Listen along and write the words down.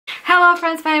Hello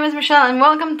friends, my name is Michelle and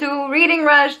welcome to Reading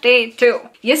Rush Day 2.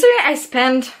 Yesterday I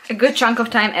spent a good chunk of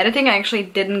time editing. I actually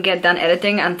didn't get done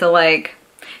editing until like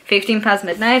 15 past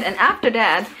midnight, and after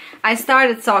that I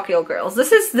started Sawkill Girls.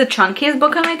 This is the chunkiest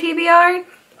book on my TBR,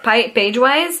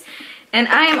 page-wise, and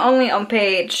I am only on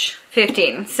page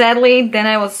 15. Sadly, then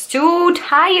I was too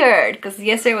tired because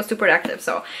yesterday was too productive,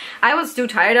 so I was too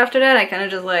tired after that. I kind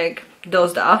of just like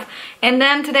dozed off, and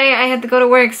then today I had to go to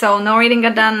work, so no reading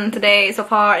got done today so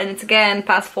far, and it's again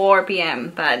past 4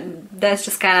 p.m. but that's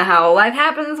just kind of how life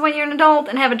happens when you're an adult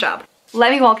and have a job.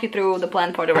 Let me walk you through the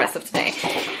plan for the rest of today.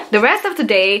 The rest of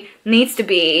today needs to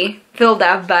be filled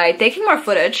up by taking more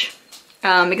footage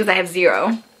because I have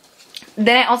 0.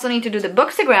 Then I also need to do the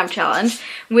Bookstagram challenge,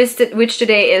 which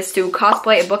today is to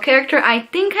cosplay a book character. I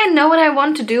think I know what I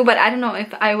want to do, but I don't know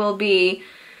if I will be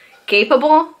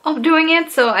capable of doing it,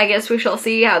 so I guess we shall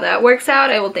see how that works out.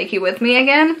 I will take you with me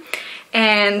again.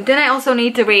 And then I also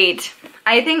need to read,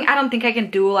 I don't think I can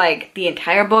do like the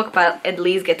entire book, but at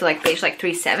least get to like page like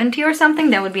 370 or something.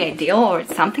 That would be ideal, or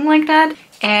something like that.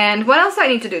 And what else do I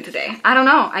need to do today? I don't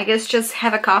know. I guess just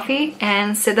have a coffee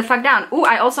and sit the fuck down. Ooh,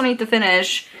 I also need to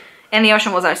finish And the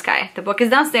Ocean Was Our Sky. The book is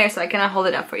downstairs, so I cannot hold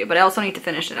it up for you, but I also need to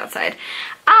finish it outside.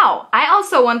 Oh, I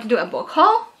also want to do a book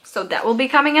haul, so that will be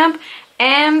coming up.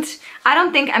 And I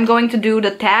don't think I'm going to do the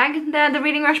tag that the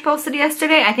Reading Rush posted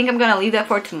yesterday. I think I'm gonna leave that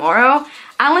for tomorrow,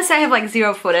 unless I have like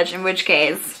 0 footage, in which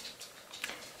case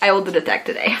I will do the tag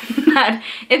today. But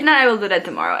if not, I will do that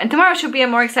tomorrow. And tomorrow should be a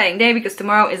more exciting day because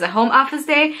tomorrow is a home office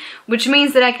day, which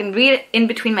means that I can read in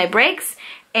between my breaks,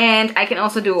 and I can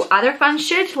also do other fun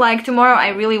shit. Like tomorrow I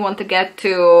really want to get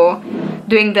to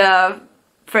doing the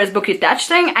first book you touch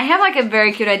thing. I have like a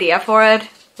very cute idea for it,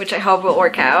 which I hope will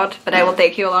work out, but I will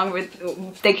take you along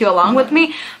with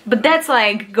me. But that's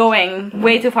like going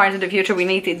way too far into the future. We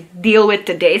need to deal with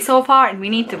today so far, and we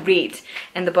need to read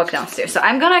in the book downstairs. So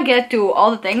I'm gonna get to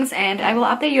all the things and I will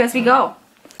update you as we go.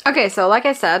 Okay, so like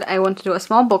I said, I want to do a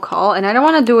small book haul, and I don't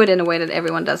want to do it in a way that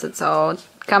everyone does it, so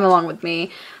come along with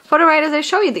me for the ride as I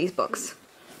show you these books.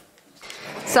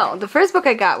 So the first book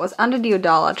I got was Under the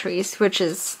Udala Trees, which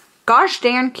is gosh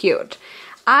darn cute.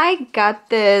 I got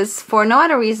this for no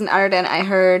other reason other than I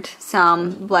heard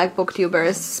some black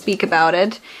booktubers speak about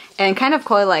it and kind of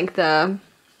call it like the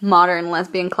modern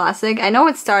lesbian classic. I know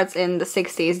it starts in the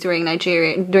 60s during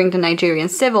the Nigerian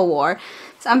Civil War,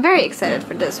 so I'm very excited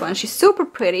for this one. She's super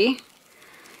pretty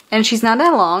and she's not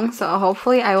that long, so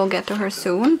hopefully I will get to her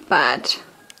soon, but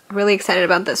really excited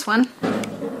about this one.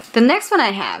 The next one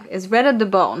I have is Red at the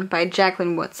Bone by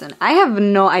Jacqueline Woodson. I have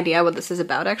no idea what this is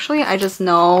about, actually. I just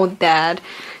know that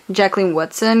Jacqueline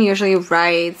Woodson usually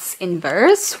writes in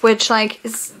verse, which like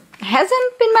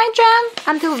hasn't been my jam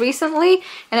until recently,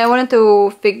 and I wanted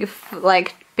to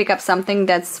pick up something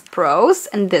that's prose,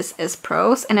 and this is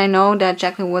prose. And I know that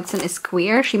Jacqueline Woodson is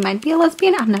queer. She might be a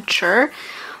lesbian, I'm not sure,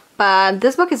 but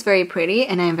this book is very pretty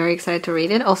and I'm very excited to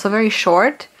read it. Also very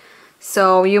short,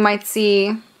 so you might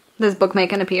see this book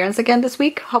make an appearance again this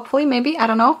week, hopefully, maybe, I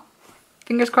don't know,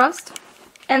 fingers crossed.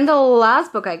 And the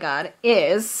last book I got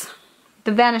is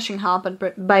The Vanishing Half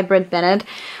by Britt Bennett,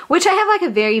 which I have like a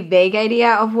very vague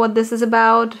idea of what this is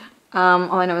about.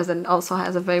 All I know is that it also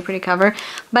has a very pretty cover,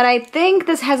 but I think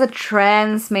this has a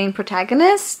trans main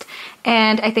protagonist,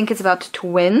 and I think it's about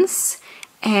twins.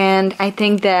 And I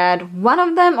think that one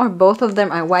of them or both of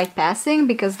them are white passing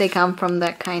because they come from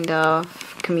that kind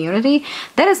of community.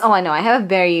 That is all I know. I have a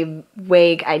very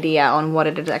vague idea on what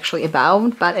it is actually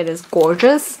about, but it is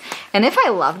gorgeous. And if I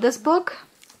love this book,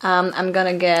 I'm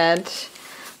gonna get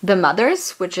The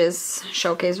Mothers, which is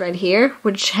showcased right here,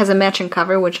 which has a matching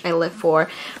cover, which I live for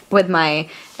with my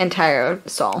entire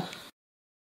soul.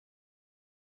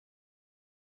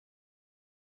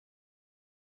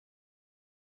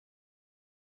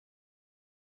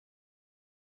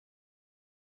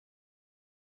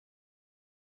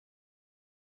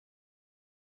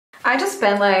 I just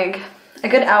spent like a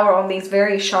good hour on these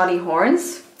very shoddy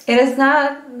horns. It is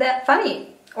not that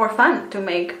funny or fun to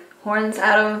make horns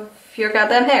out of your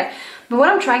goddamn hair. But what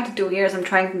I'm trying to do here is I'm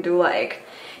trying to do like,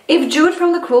 if Jude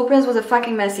from The Cruel Prince was a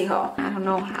fucking messy hoe. I don't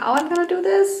know how I'm gonna do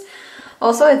this.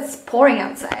 Also, it's pouring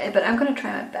outside, but I'm gonna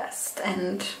try my best.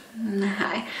 And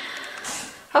hi.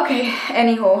 Okay,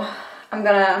 anywho, I'm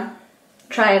gonna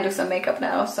try and do some makeup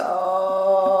now, so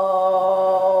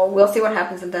we'll see what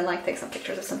happens, and then like take some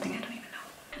pictures of something I don't even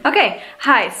know. Okay,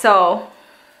 hi, so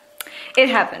it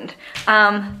happened.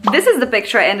 This is the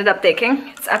picture I ended up taking.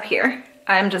 It's up here.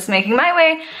 I'm just making my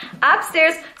way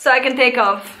upstairs so I can take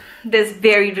off this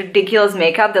very ridiculous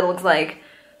makeup that looks like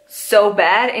so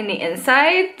bad in the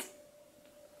inside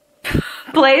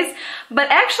place, but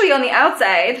actually on the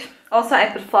outside Also, I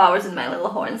put flowers in my little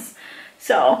horns.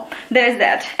 So there's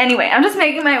that. Anyway, I'm just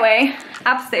making my way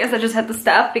upstairs. I just had to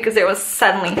stop because there was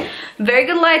suddenly very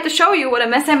good light to show you what a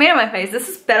mess I made on my face. This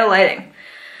is better lighting.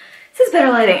 This is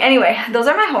better lighting. Anyway, those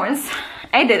are my horns.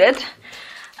 I did it.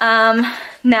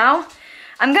 Now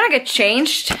I'm gonna get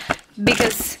changed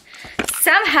because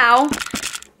somehow,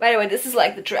 by the way, this is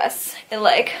like the dress. It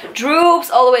like droops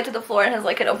all the way to the floor and has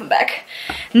like an open back.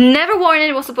 Never worn it.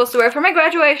 It was supposed to wear for my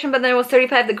graduation, but then it was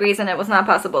 35 degrees and it was not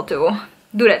possible to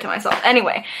do that to myself.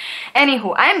 Anyway,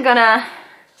 anywho, I'm gonna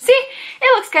see,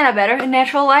 it looks kind of better in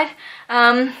natural light.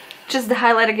 Just the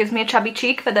highlighter gives me a chubby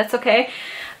cheek, but that's okay.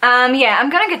 Yeah, I'm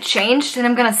gonna get changed and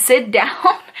I'm gonna sit down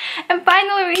and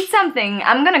finally read something.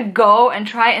 I'm gonna go and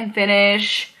try and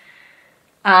finish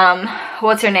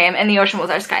what's her name? And the Ocean Was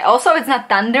Our Sky. Also, it's not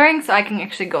thundering, so I can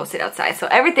actually go sit outside. So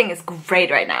everything is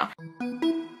great right now.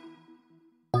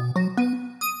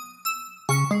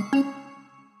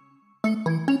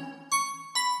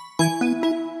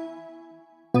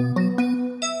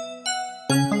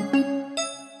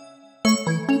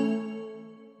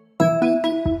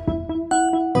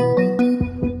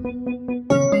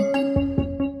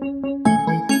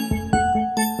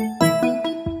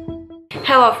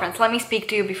 Hello friends, let me speak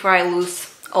to you before I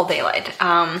lose all daylight.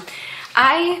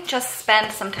 I just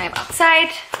spent some time outside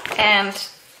and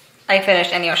I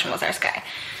finished And the Ocean Was Our Sky.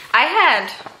 I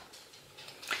had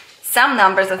some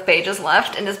numbers of pages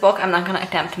left in this book. I'm not gonna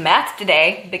attempt math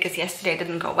today because yesterday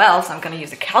didn't go well, so I'm gonna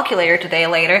use a calculator today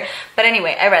later. But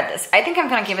anyway, I read this. I think I'm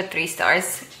gonna give it 3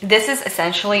 stars. This is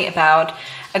essentially about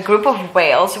a group of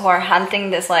whales who are hunting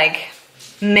this like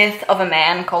myth of a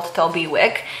man called Toby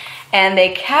Wick. And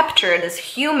they capture this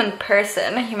human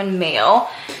person, human male,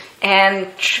 and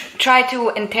try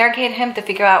to interrogate him to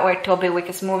figure out where Toby Wick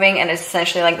is moving. And it's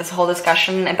essentially like this whole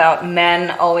discussion about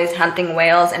men always hunting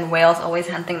whales and whales always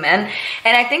hunting men.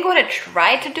 And I think what it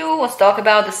tried to do was talk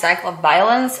about the cycle of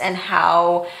violence and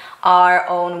how our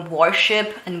own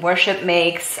worship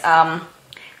makes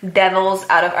devils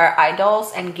out of our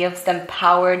idols and gives them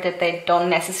power that they don't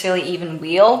necessarily even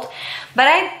wield. But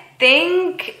I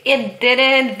think it did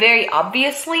it very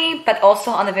obviously, but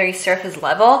also on a very surface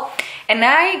level. And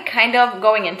I kind of,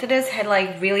 going into this, had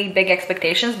like really big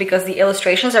expectations because the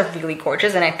illustrations are really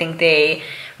gorgeous and I think they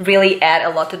really add a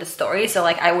lot to the story. So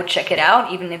like I would check it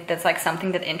out even if that's like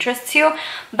something that interests you.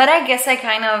 But I guess I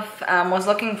kind of was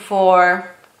looking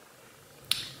for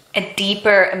a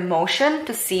deeper emotion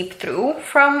to seep through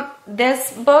from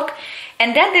this book,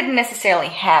 and that didn't necessarily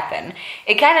happen.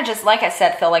 It kind of just, like I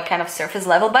said, felt like kind of surface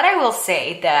level. But I will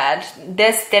say that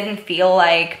this didn't feel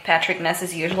like Patrick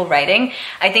Ness's usual writing.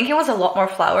 I think it was a lot more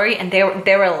flowery, and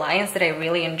there were lines that I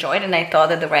really enjoyed, and I thought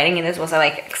that the writing in this was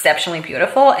like exceptionally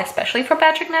beautiful, especially for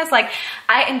Patrick Ness. Like,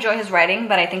 I enjoy his writing,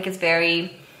 but I think it's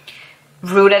very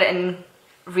rooted in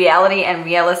reality and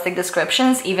realistic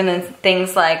descriptions, even in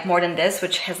things like More Than This,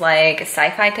 which has like a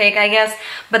sci-fi take, I guess.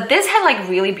 But this had like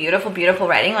really beautiful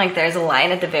writing. Like there's a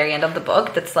line at the very end of the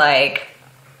book that's like,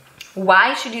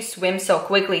 why should you swim so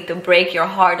quickly to break your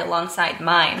heart alongside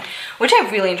mine? Which I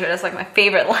really enjoyed. That's like my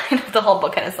favorite line of the whole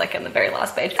book, and it's like in the very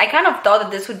last page. I kind of thought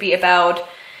that this would be about,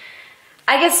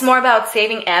 I guess, more about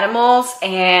saving animals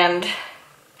and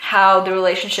how the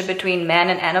relationship between man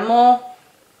and animal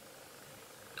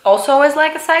also is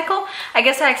like a cycle. I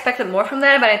guess I expected more from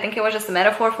that, but I think it was just a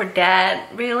metaphor for that,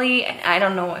 really, and I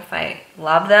don't know if I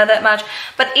love that much.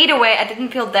 But either way, I didn't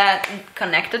feel that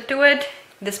connected to it,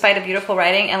 despite the beautiful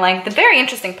writing and like the very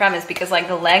interesting premise, because like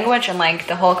the language and like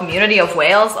the whole community of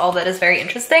whales, all that is very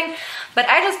interesting. But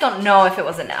I just don't know if it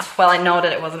was enough. Well, I know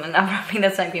that it wasn't enough for me.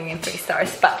 That's not giving it 3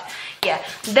 stars. But yeah,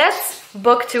 that's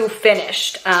book 2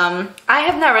 finished. I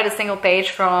have not read a single page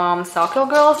from Sawkill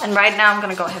Girls, and right now I'm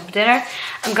gonna go have dinner.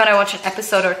 I'm gonna watch an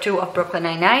episode or 2 of Brooklyn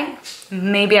Nine-Nine.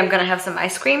 Maybe I'm gonna have some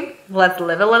ice cream. Let's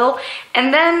live a little.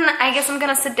 And then I guess I'm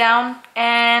gonna sit down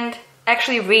and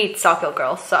actually read Sawkill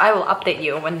Girls. So I will update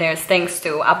you when there's things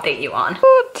to update you on.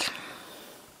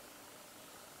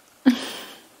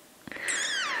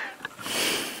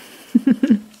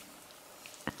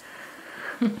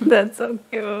 That's so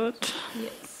cute.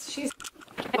 Yes, she's...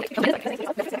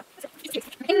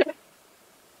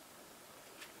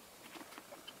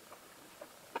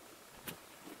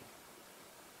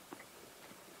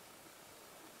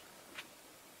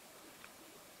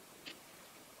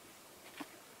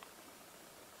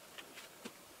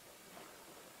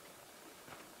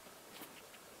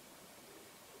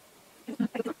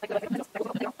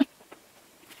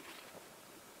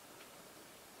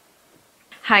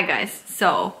 Hi guys,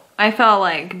 so I felt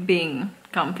like being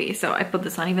comfy, so I put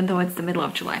this on even though it's the middle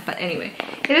of July. But anyway,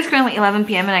 it is currently 11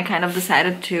 p.m. and I kind of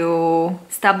decided to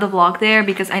stop the vlog there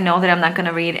because I know that I'm not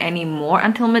gonna read any more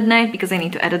until midnight because I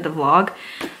need to edit the vlog.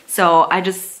 So I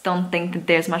just don't think that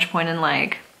there's much point in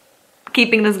like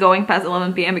keeping this going past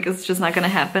 11 p.m. because it's just not gonna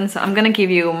happen. So I'm gonna give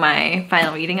you my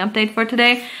final reading update for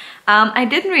today. I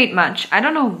didn't read much. I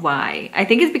don't know why. I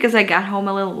think it's because I got home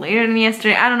a little later than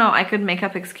yesterday. I don't know. I could make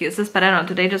up excuses, but I don't know.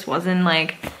 Today just wasn't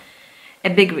like a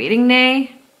big reading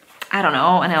day. I don't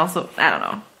know. And I don't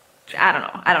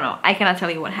know. I cannot tell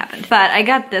you what happened. But I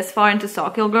got this far into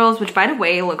Sawkill Girls, which by the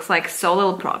way looks like so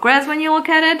little progress when you look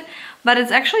at it. But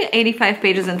it's actually 85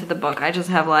 pages into the book. I just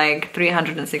have like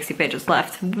 360 pages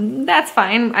left. That's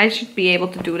fine. I should be able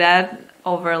to do that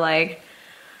over like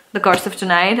the course of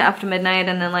tonight after midnight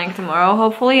and then like tomorrow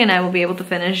hopefully, and I will be able to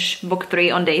finish book 3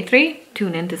 on day 3.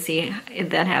 Tune in to see if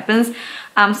that happens.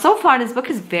 So far this book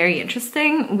is very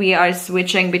interesting. We are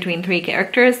switching between 3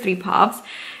 characters, 3 pops,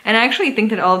 and I actually think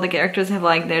that all of the characters have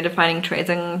like their defining traits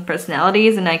and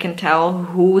personalities, and I can tell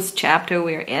whose chapter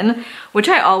we're in, which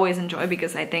I always enjoy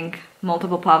because I think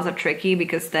multiple pops are tricky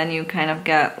because then you kind of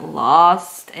get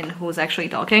lost in who's actually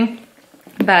talking.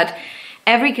 But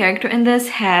every character in this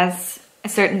has a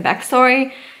certain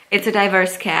backstory. It's a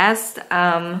diverse cast.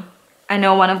 I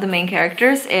know one of the main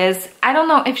characters is, I don't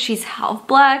know if she's half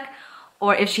black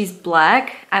or if she's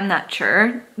black. I'm not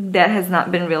sure. That has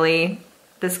not been really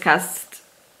discussed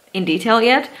in detail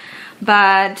yet.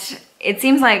 But it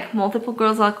seems like multiple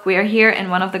girls are queer here and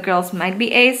one of the girls might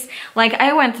be ace. Like,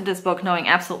 I went to this book knowing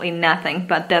absolutely nothing,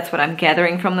 but that's what I'm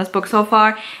gathering from this book so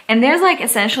far. And there's like,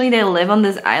 essentially they live on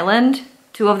this island.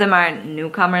 2 of them are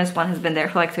newcomers. One has been there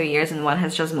for like 3 years and one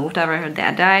has just moved after her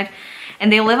dad died.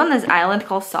 And they live on this island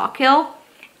called Sawkill.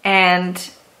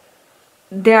 And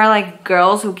there are like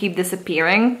girls who keep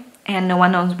disappearing and no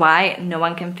one knows why. No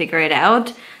one can figure it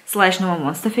out. / no one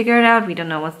wants to figure it out. We don't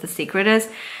know what the secret is.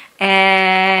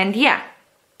 And yeah,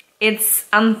 it's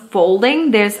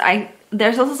unfolding. There's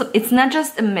also, it's not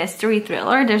just a mystery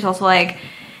thriller. There's also like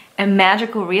a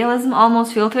magical realism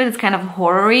almost feel to it. It's kind of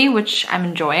horror-y, which I'm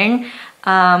enjoying.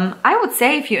 I would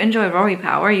say if you enjoy Rory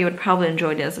Power, you would probably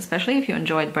enjoy this, especially if you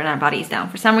enjoyed Burn Our Bodies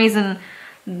Down. For some reason,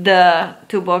 the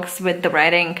 2 books with the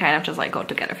writing kind of just like go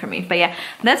together for me. But yeah,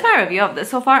 that's my review of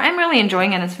this so far. I'm really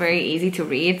enjoying it and it's very easy to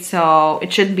read, so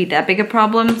it shouldn't be that big a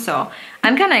problem. So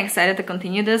I'm kind of excited to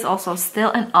continue this. Also, still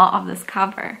in awe of this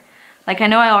cover. Like, I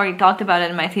know I already talked about it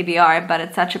in my TBR, but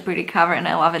it's such a pretty cover and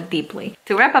I love it deeply.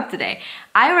 To wrap up today,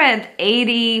 I read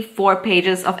 84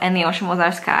 pages of And the Ocean Was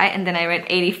Our Sky, and then I read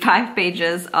 85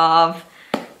 pages of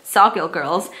Sawkill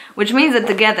Girls, which means that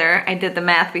together, I did the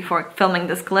math before filming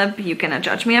this clip, you cannot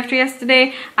judge me after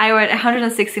yesterday, I read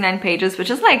 169 pages, which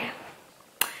is like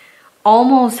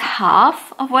almost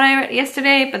half of what I read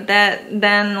yesterday, but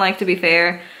then, like, to be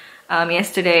fair,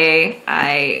 yesterday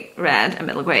I read a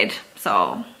middle grade,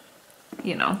 so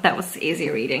you know, that was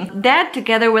easy reading. That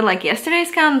together with like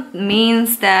yesterday's count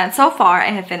means that so far I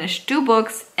have finished 2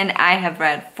 books and I have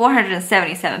read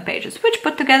 477 pages, which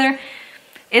put together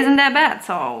isn't that bad,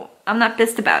 so I'm not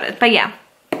pissed about it. But yeah,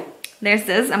 there's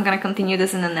this. I'm gonna continue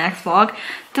this in the next vlog.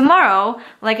 Tomorrow,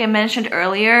 like I mentioned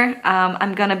earlier,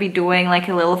 I'm gonna be doing like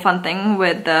a little fun thing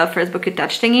with the first book you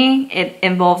touch thingy. It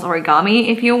involves origami.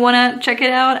 If you wanna check it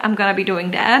out, I'm gonna be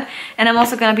doing that. And I'm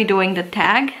also gonna be doing the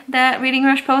tag that Reading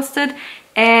Rush posted.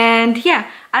 And yeah,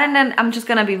 other than that, I'm just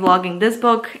gonna be vlogging this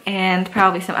book and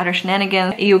probably some other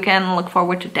shenanigans. You can look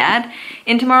forward to that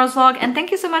in tomorrow's vlog. And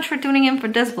thank you so much for tuning in for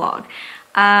this vlog.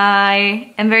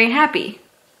 I am very happy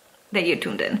that you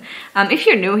tuned in. If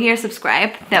you're new here,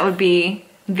 subscribe. That would be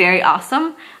very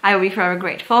awesome. I would be forever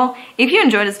grateful. If you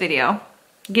enjoyed this video,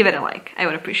 give it a like. I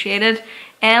would appreciate it.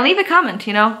 And leave a comment,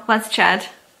 you know, let's chat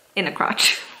in a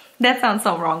crotch. That sounds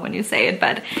so wrong when you say it,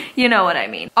 but you know what I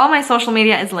mean. All my social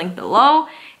media is linked below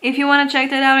if you want to check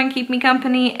that out and keep me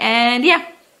company. And yeah,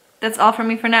 that's all from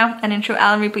me for now. And in true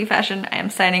Alan Ripley fashion, I am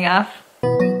signing off.